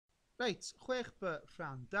Reit, 6b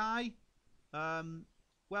rhan 2.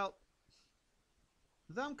 Wel,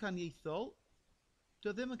 ddamcaniaethol,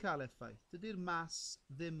 dio ddim yn cael effaith. Dydy'r mas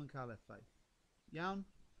ddim yn cael effaith. Iawn?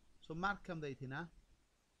 So marc am ddeud hynna.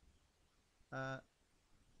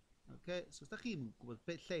 So os da chi'n gwybod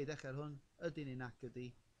beth lle i ddechrau hwn, ydy ni nac ydy.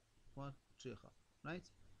 Triwch o. Right?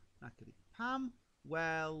 Nac ydy. Pam?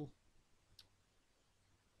 Wel,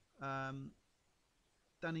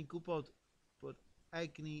 da ni'n gwybod bod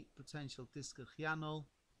egni potential disgyrchiannol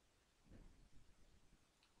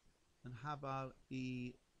yn hafal i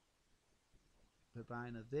pe bai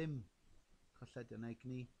yna ddim colledion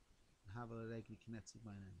egni yn hafal yr egni cinetig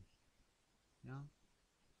mae'n ennill. Iawn?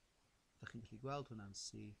 Da chi'n gallu gweld hwnna'n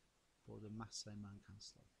syth bod y masau yma'n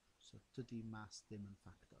canslo. So dydy mas ddim yn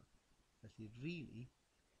ffactor. Felly, really,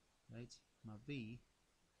 right, mae fi,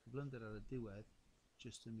 cyflymder ar y diwedd,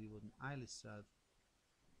 jyst yn mynd i fod yn ailisad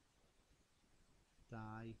 2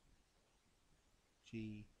 G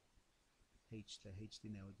H lle H di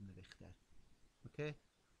newid yn yr uchder. Okay?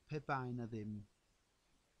 Pe bai na ddim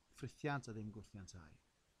ffrithiant a ddim gwrthiantau.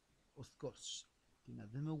 Wrth gwrs, dyna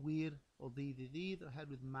ddim yn wir o ddydd i ddydd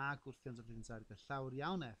oherwydd mae gwrthiant a ffrithiantau gyda llawer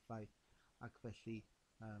iawn effaith ac felly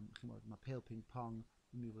mae pêl ping-pong yn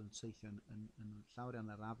mynd i fod yn teithio yn llawer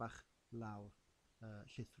iawn arafach lawr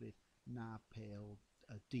llithrydd na pêl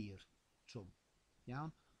dir trwm.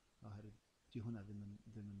 Iawn? Oherwydd di hwnna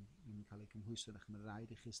ddim yn cael ei cymhwyso nach mae'n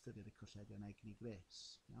rhaid i chi ystyried y colledion egni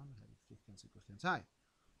gres. Iawn? Oherwydd ffrithiant a gwrthiantau.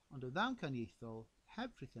 Ond o ddamcaniaethol,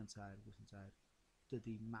 heb ffrithiantau a gwrthiantau,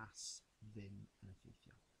 dydy mas ddim yn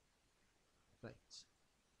effeithio. Reit.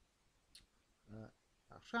 A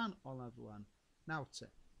rhan olaf rwan, nawr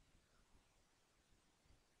te.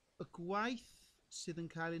 Y gwaith sydd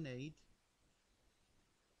yn cael ei wneud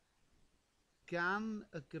gan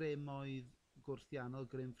y grymoedd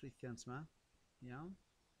gwrthiannol, grym ffrithiant yma, iawn,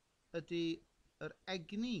 ydy yr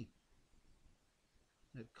egni,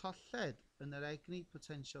 neu'r colled yn yr egni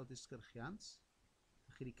potential disgyrchiant.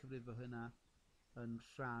 Ydych chi wedi cyfrifo hynna yn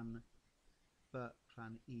rhan B,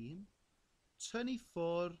 rhan 1. Tynnu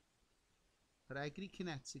ffwr yr egni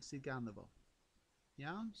cinetig sydd ganddo fo.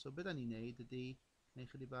 Iawn? So beth da ni'n neud ydy, neu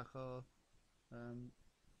chydig bach o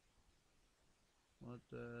gweld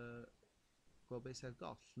beth sy'r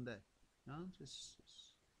goll, ynddo? Iawn?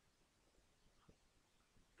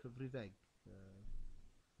 Cyfrifeg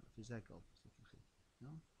ffisegol.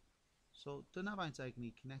 So dyna faint o egni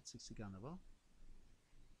cinetig sydd ganddo fo.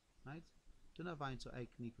 Right? Dyna faint o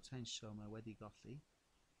egni potential mae wedi golli.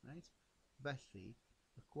 Right? Felly,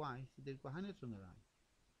 y gwaith ydy'r gwahaniaeth rhwng y rai.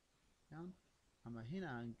 Iawn? A mae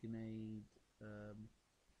hynna yn gwneud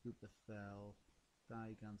rhywbeth fel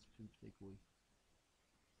 258.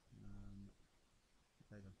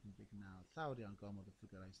 259. Llawer iawn gomod o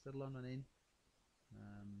ffigurau styrlon fan hyn.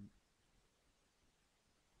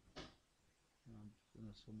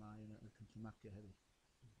 Dyna so mae yn y cynllun marcio hefyd.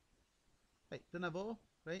 Reit, dyna fo.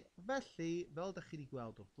 Reit. Felly, fel da chi wedi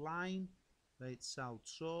gweld o'r blaen, reit, sawl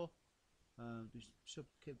tro, dwi eisiau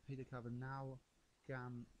peidio cael fy naw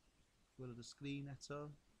gan gwylod y sgrin eto.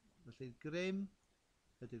 Felly'r grym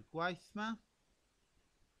ydy'r gwaith yma.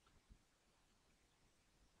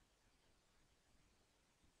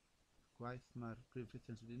 Gwaith mae'r grym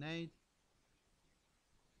ffrithiant wedi wneud.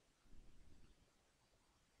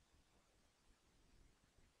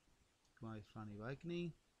 Gwaith rhannu o egni.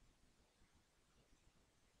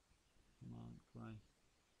 Gwaith.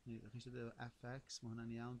 Ydych chi eisiau dweud FX, mae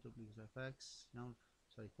hwnna'n iawn, W equals FX. Iawn.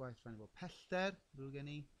 Sorry, gwaith rhannu o pellter, drwy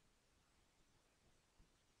gen i.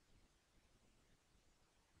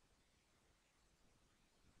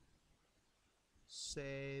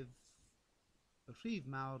 Sef y rhif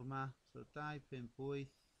mawr yma, so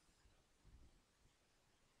 258.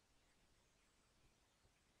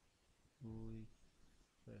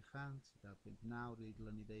 600, 2.9 reidl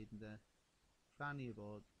yn ei ddeud ynddo. Rhannu i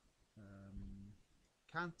fod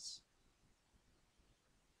 100.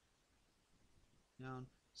 Iawn,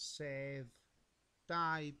 sef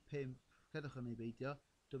 2.5, credwch yn ei beidio,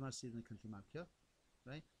 dyma sydd yn y cynllun marcio.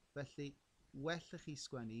 Right? Felly, well chi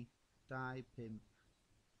sgwennu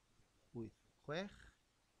 2.586.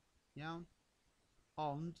 Iawn,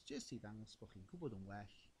 ond jyst i ddangos bod chi'n gwybod yn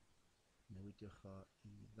well, newidiwch o i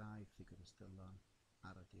 2 ffigur ystylon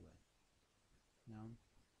ar y diwedd. Iawn.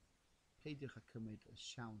 Peidiwch â cymryd y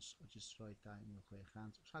siawns o jyst rhoi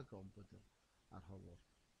 2,600 rhag ofn bod yr arholwr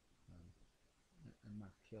yn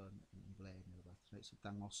marcio yn bled neu rhywbeth. Right? So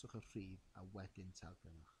dangoswch y rhif a wedyn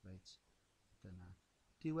talgynwch. Right? Dyna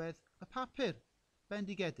diwedd y papur.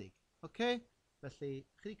 Bendigedig. Okay? Felly,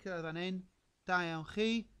 chi wedi cyrraedd fan hyn. Da iawn chi.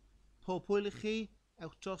 Pob hwyl i chi.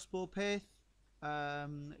 Ewch dros bob peth.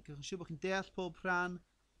 Gewch yn siŵr bod chi'n deall pob rhan.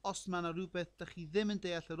 Os mae yna rhywbeth da chi ddim yn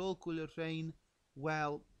deall ar ôl gwylio'r rhain,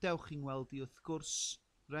 wel, dewch chi'n weld i wrth gwrs,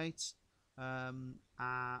 reit?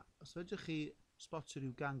 A os fedrwch chi spotio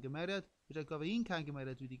rhyw gangymeriad, fedrwch gofio un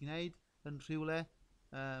cangymeriad dwi wedi gwneud yn rhywle,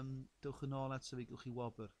 dewch yn ôl at sef i gywch chi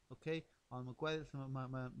wobr, okay? Ond mae gweddill,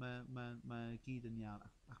 mae gyd yn iawn.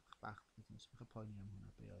 Bach, byddwch chi'n poeni am hwnna,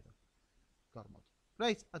 be oedd o. Gormod.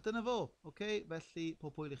 Reit, a dyna fo, okay? Felly,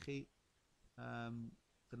 pob hwyl i chi,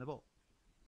 dyna fo.